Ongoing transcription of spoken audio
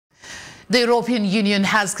The European Union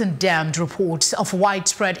has condemned reports of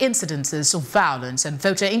widespread incidences of violence and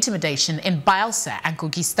voter intimidation in Bayelsa and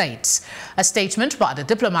Kogi states. A statement by the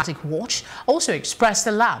Diplomatic Watch also expressed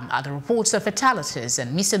alarm at the reports of fatalities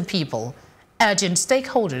and missing people, urging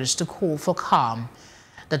stakeholders to call for calm.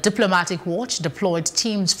 The Diplomatic Watch deployed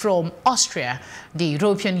teams from Austria, the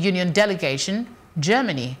European Union delegation,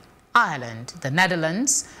 Germany, Ireland, the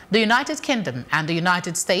Netherlands, the United Kingdom and the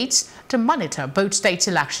United States to monitor both states'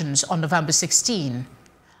 elections on November 16.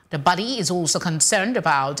 The body is also concerned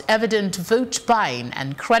about evident vote buying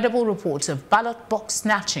and credible reports of ballot box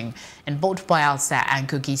snatching in both Bayelsa and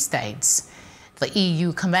Kogi states. The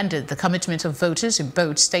EU commended the commitment of voters in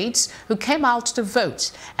both states who came out to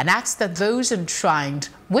vote and asked that those enshrined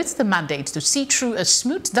with the mandate to see through a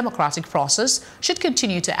smooth democratic process should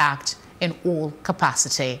continue to act in all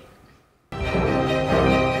capacity.